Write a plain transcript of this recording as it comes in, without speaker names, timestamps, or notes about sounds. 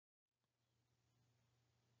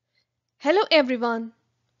Hello everyone,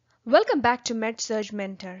 welcome back to Med-Surg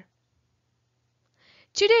Mentor.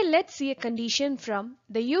 Today let's see a condition from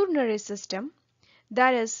the urinary system,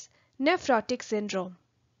 that is nephrotic syndrome.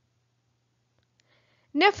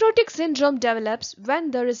 Nephrotic syndrome develops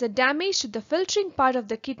when there is a damage to the filtering part of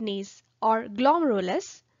the kidneys or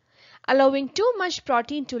glomerulus, allowing too much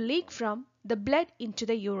protein to leak from the blood into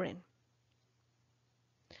the urine.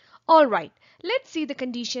 Alright, let's see the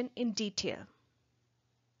condition in detail.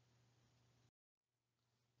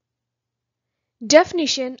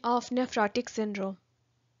 Definition of nephrotic syndrome.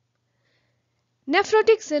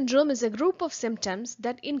 Nephrotic syndrome is a group of symptoms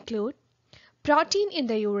that include protein in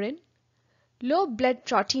the urine, low blood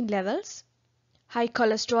protein levels, high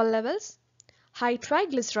cholesterol levels, high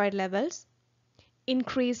triglyceride levels,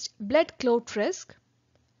 increased blood clot risk,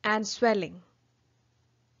 and swelling.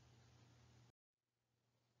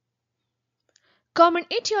 Common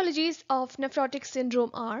etiologies of nephrotic syndrome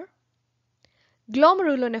are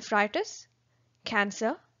glomerulonephritis,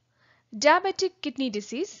 cancer, diabetic kidney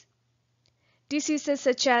disease, diseases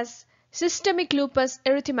such as systemic lupus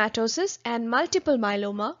erythematosus and multiple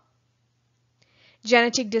myeloma,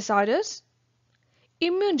 genetic disorders,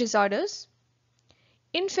 immune disorders,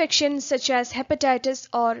 infections such as hepatitis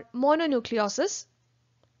or mononucleosis,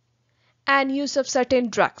 and use of certain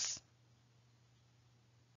drugs.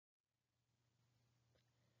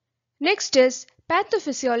 Next is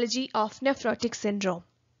pathophysiology of nephrotic syndrome.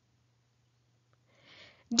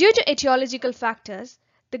 Due to etiological factors,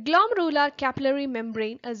 the glomerular capillary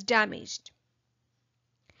membrane is damaged.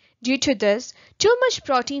 Due to this, too much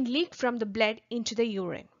protein leaks from the blood into the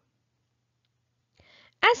urine.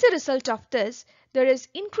 As a result of this, there is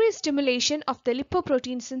increased stimulation of the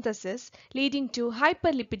lipoprotein synthesis, leading to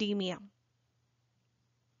hyperlipidemia.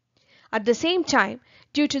 At the same time,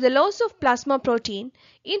 due to the loss of plasma protein,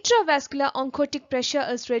 intravascular oncotic pressure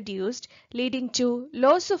is reduced, leading to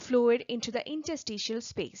loss of fluid into the interstitial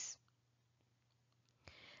space.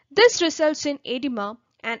 This results in edema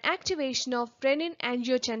and activation of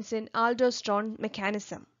renin-angiotensin-aldosterone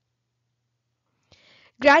mechanism.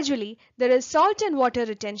 Gradually, there is salt and water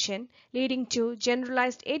retention, leading to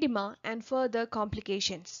generalized edema and further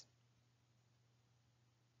complications.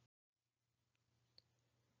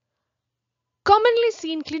 Commonly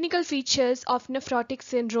seen clinical features of nephrotic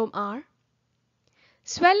syndrome are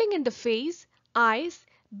swelling in the face, eyes,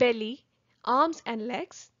 belly, arms and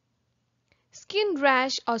legs, skin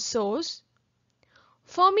rash or sores,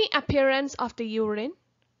 foamy appearance of the urine,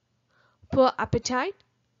 poor appetite,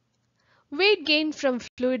 weight gain from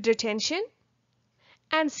fluid retention,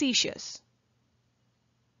 and seizures.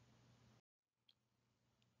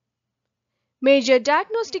 Major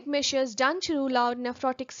diagnostic measures done to rule out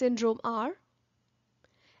nephrotic syndrome are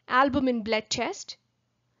albumin blood test,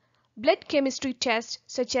 blood chemistry tests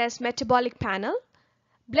such as metabolic panel,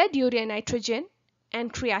 blood urea nitrogen,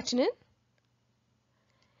 and creatinine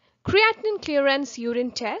clearance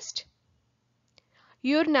urine test,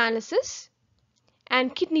 urinalysis,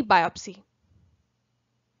 and kidney biopsy.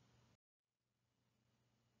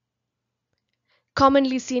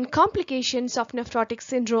 Commonly seen complications of nephrotic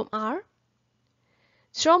syndrome are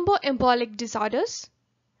thromboembolic disorders,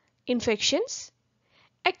 infections,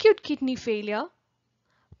 acute kidney failure,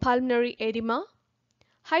 pulmonary edema,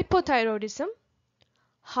 hypothyroidism,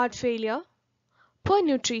 heart failure, poor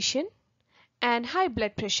nutrition, and high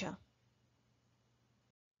blood pressure.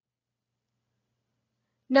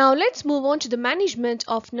 Now let's move on to the management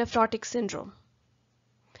of nephrotic syndrome.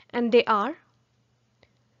 And they are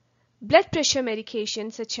blood pressure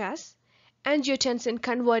medications such as angiotensin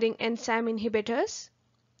converting enzyme inhibitors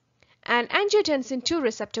and angiotensin II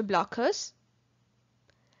receptor blockers,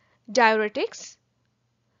 diuretics,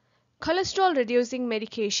 cholesterol reducing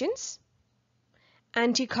medications,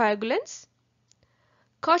 anticoagulants,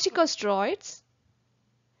 corticosteroids,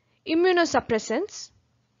 immunosuppressants,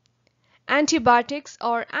 antibiotics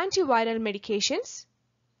or antiviral medications,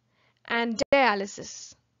 and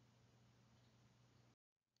dialysis.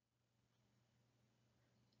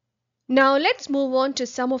 Now let's move on to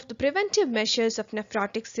some of the preventive measures of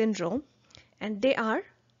nephrotic syndrome, and they are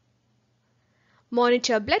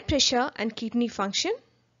monitor blood pressure and kidney function,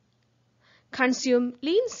 consume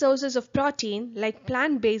lean sources of protein like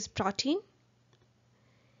plant-based protein,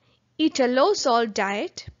 eat a low-salt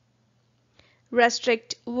diet,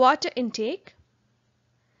 restrict water intake,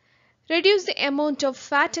 reduce the amount of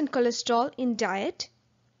fat and cholesterol in diet,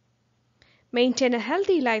 maintain a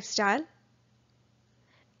healthy lifestyle,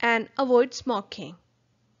 and avoid smoking.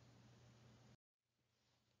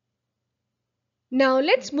 Now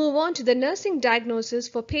let's move on to the nursing diagnosis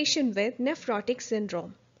for patients with nephrotic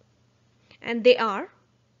syndrome. And they are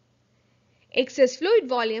excess fluid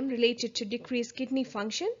volume related to decreased kidney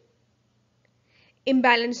function,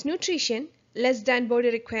 imbalanced nutrition, less than body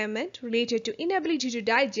requirement related to inability to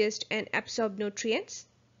digest and absorb nutrients,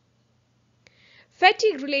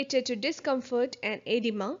 fatigue related to discomfort and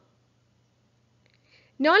edema,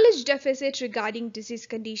 knowledge deficit regarding disease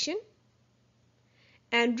condition,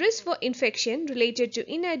 and risk for infection related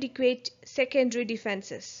to inadequate secondary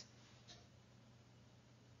defenses.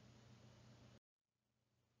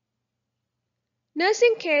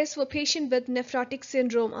 Nursing cares for patients with nephrotic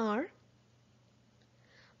syndrome are: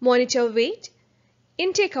 monitor weight,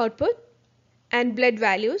 intake output, and blood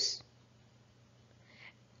values,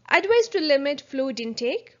 advise to limit fluid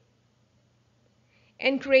intake,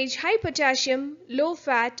 encourage high potassium, low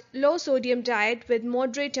fat, low sodium diet with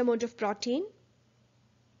moderate amount of protein,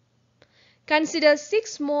 consider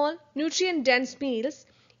 6 small nutrient dense meals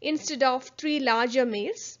instead of 3 larger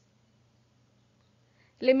meals,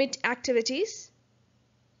 limit activities,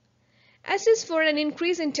 assess for an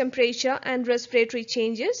increase in temperature and respiratory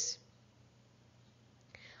changes,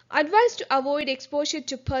 advise to avoid exposure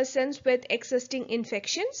to persons with existing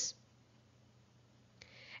infections,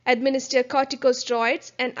 administer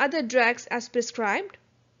corticosteroids and other drugs as prescribed,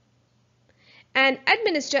 and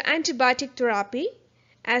administer antibiotic therapy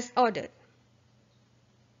as ordered.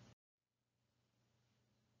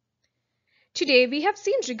 Today we have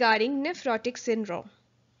seen regarding nephrotic syndrome.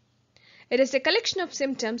 It is a collection of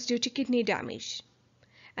symptoms due to kidney damage,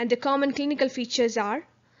 and the common clinical features are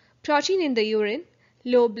protein in the urine,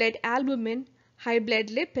 low blood albumin, high blood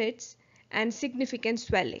lipids, and significant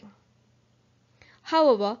swelling.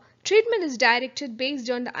 However, treatment is directed based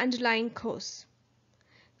on the underlying cause.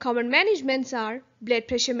 Common managements are blood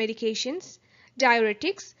pressure medications,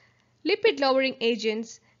 diuretics, lipid-lowering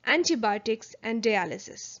agents, antibiotics, and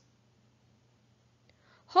dialysis.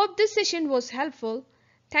 Hope this session was helpful.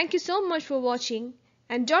 Thank you so much for watching,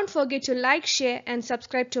 and don't forget to like, share, and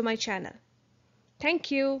subscribe to my channel. Thank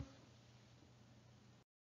you.